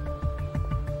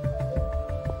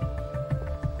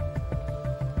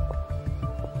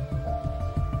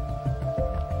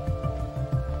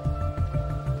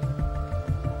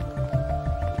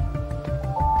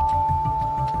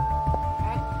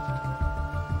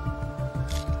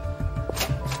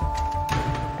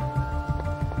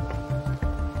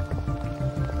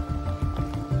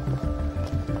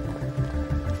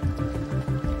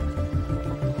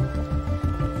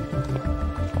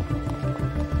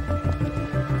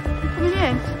 Coming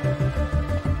in?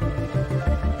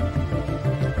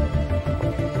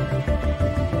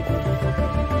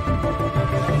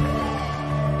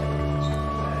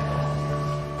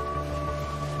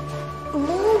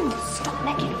 Mum, stop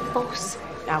making a fuss.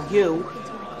 Now,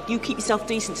 you keep yourself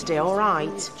decent today, all right?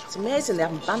 It's amazing they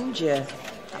haven't banned you.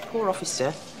 That poor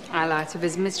officer. Highlight of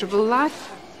his miserable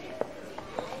life.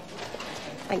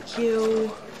 Thank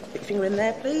you. Put your finger in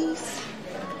there, please.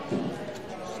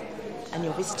 And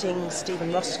you're visiting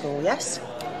Stephen Roscoe, yes?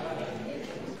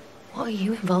 What are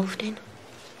you involved in?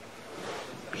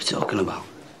 What are you talking about?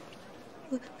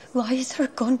 Why is there a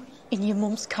gun in your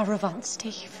mum's caravan,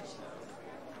 Steve?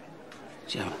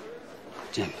 Gemma.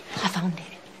 I found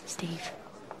it, Steve.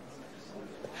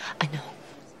 I know.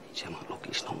 Gemma, look,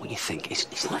 it's not what you think. It's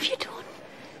What like... have you done?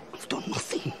 I've done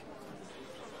nothing.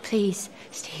 Please,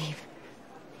 Steve.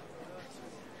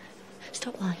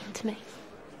 Stop lying to me.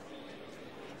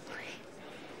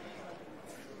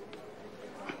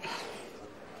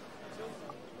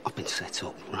 I've been set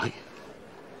up, right?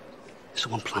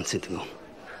 Someone planted the gun.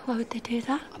 Why would they do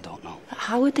that? I don't know.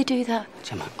 How would they do that?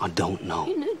 Gemma, I don't know.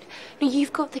 No,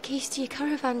 you've got the keys to your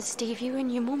caravan, Steve. You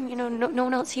and your mum, no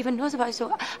one else even knows about it,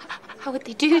 so how would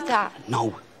they do that?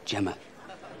 No, Gemma.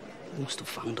 They must have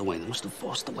found a way. They must have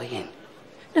forced a way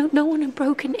in. No one had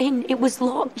broken in. It was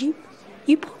locked.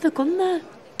 You put the gun there.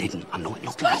 Didn't. I know it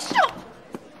looked like... Stop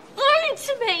lying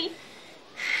to me!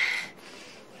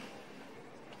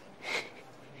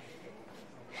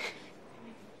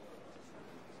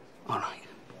 All right.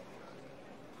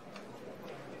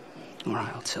 All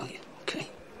right, I'll tell you, okay?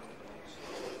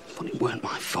 But it weren't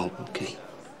my fault, okay?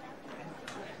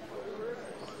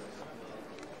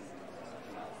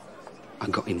 I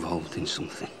got involved in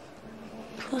something.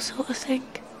 What sort of thing?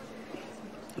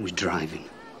 I was driving,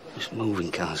 just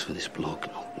moving cars for this bloke,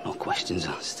 no questions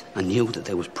asked. I knew that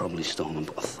they was probably stolen,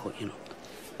 but I thought,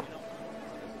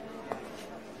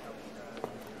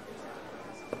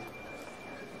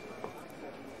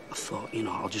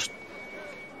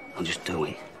 I'll just do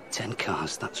it. 10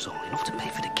 cars, that's all. Enough to pay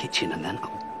for the kitchen, and then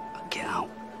I'll get out.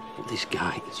 But this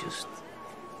guy,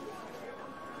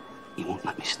 he won't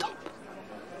let me stop.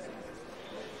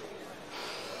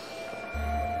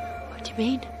 What do you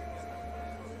mean?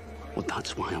 Well,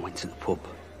 that's why I went to the pub.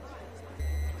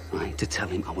 Right, to tell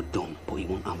him I was done, but he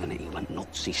wasn't having it. He went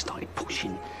nuts. He started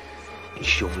pushing and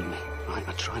shoving me. Right,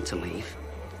 I tried to leave.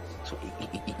 So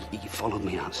he followed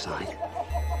me outside.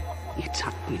 He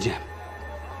attacked me, Jem.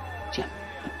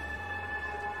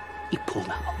 He pulled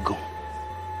out a gun.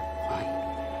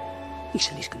 Right? He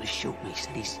said he's going to shoot me. He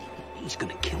said he's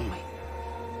going to kill me.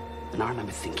 And I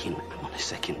remember thinking, hang on a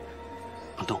second,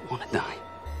 I don't want to die.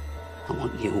 I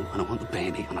want you, and I want the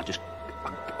baby, and I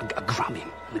grab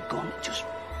him, and the gun, it just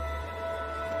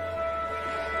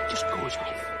goes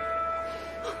off.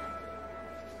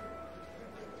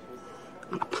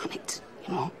 And I panicked,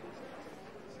 you know.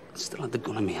 I still had the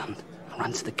gun in my hand. I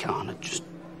ran to the car and I just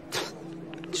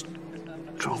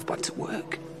drove back to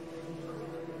work.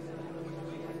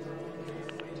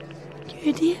 You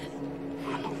idiot.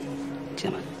 I know.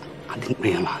 Gemma, I didn't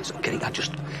realise, okay? I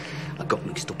got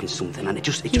mixed up in something and it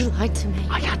just... You lied to me.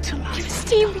 I had to lie.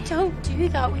 Christine, we don't do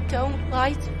that. We don't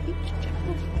lie to each other.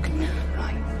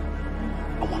 Right.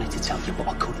 I wanted to tell you, but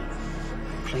I couldn't.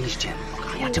 Please, Gemma.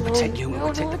 I had to protect you and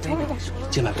protect the baby.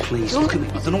 Gemma, please, look at me.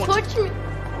 I don't know what Touch me.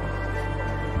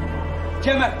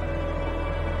 Gemma!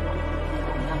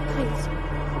 Please.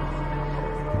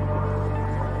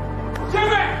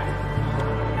 Gemma!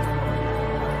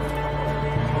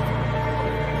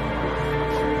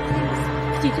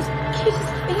 Could you just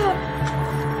let me out?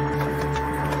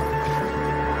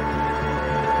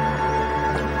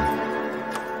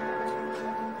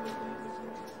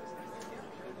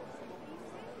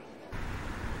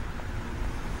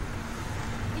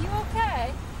 Are you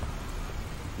okay?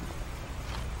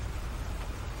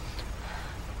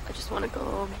 I just want to go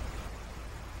home.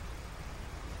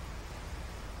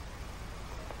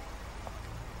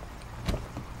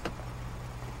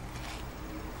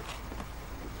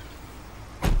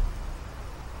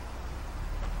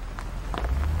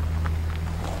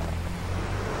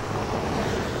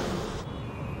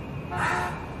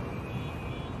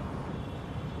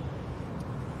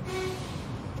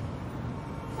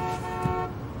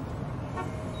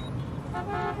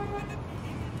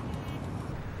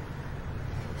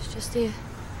 It's just you.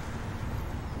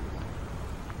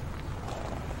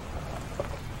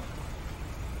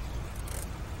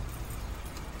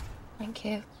 Thank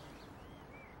you.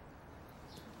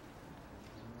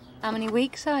 How many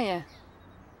weeks are you?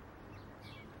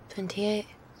 28.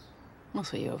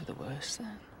 Must be over the worst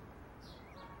then.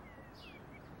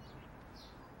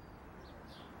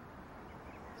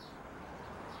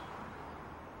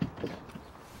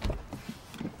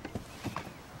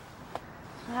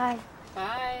 Bye.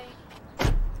 Bye.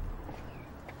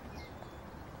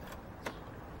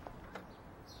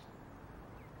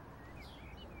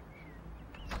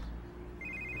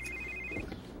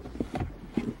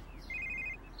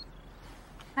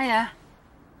 Hiya.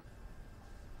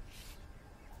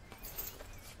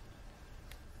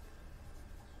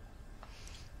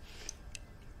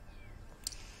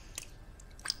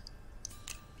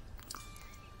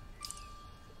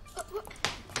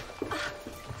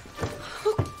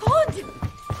 Oh, God!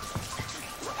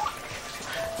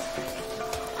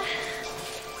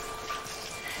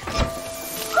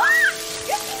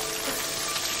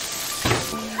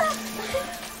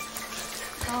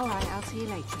 All right, I'll see you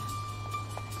later.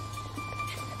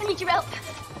 I need your help.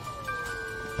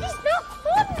 He's not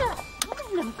fun!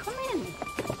 Come on, come in.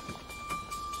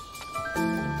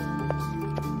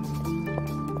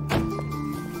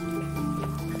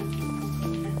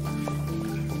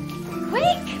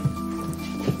 Quick!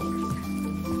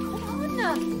 Come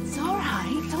on! It's all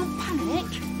right, don't panic.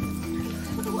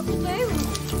 I don't know what to do.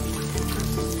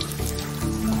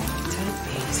 Take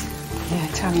these. Yeah,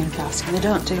 Italian flask, and they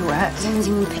don't do wet. As long as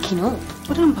you were picking up.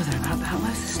 Well, don't bother about that.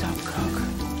 Where's the stopcock?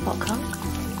 What cock?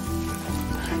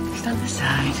 Stand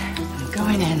aside. I'm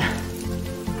going in.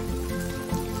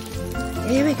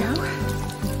 Here we go.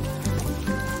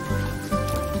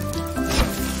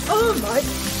 Oh my!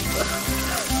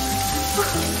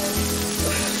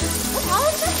 What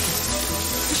was it?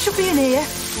 It should be in here.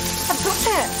 I've got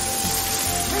it.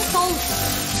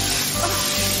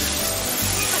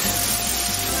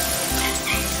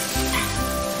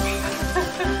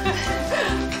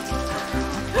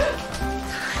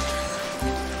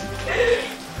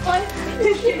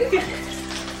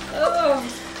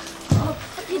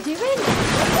 What are you doing?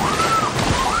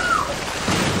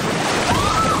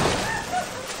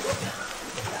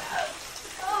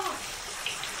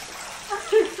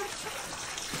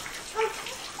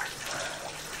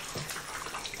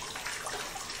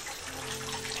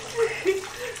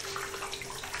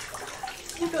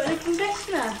 You've got an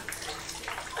conditioner.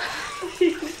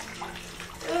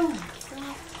 Oh,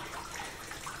 God.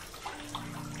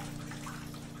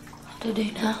 What do I do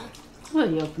now? Well,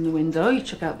 you open the window, you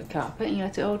chuck out the carpet, and you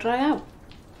let it all dry out.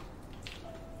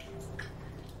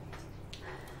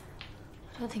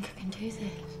 I don't think I can do this.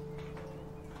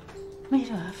 Well, you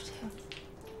don't have to.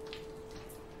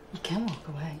 You can walk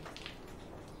away.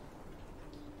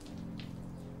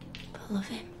 But I love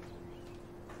him.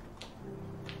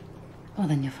 Well,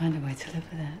 then you'll find a way to live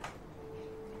with it.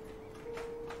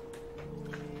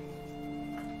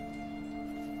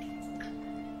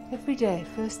 Every day,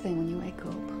 first thing when you wake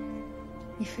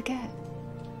up, you forget.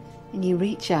 And you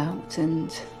reach out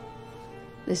and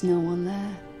there's no one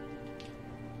there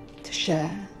to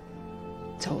share,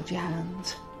 to hold your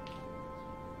hand,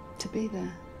 to be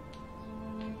there.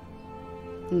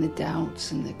 And the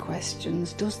doubts and the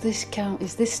questions, does this count?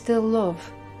 Is this still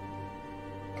love?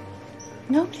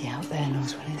 Nobody out there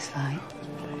knows what it's like.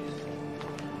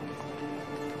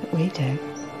 But we do.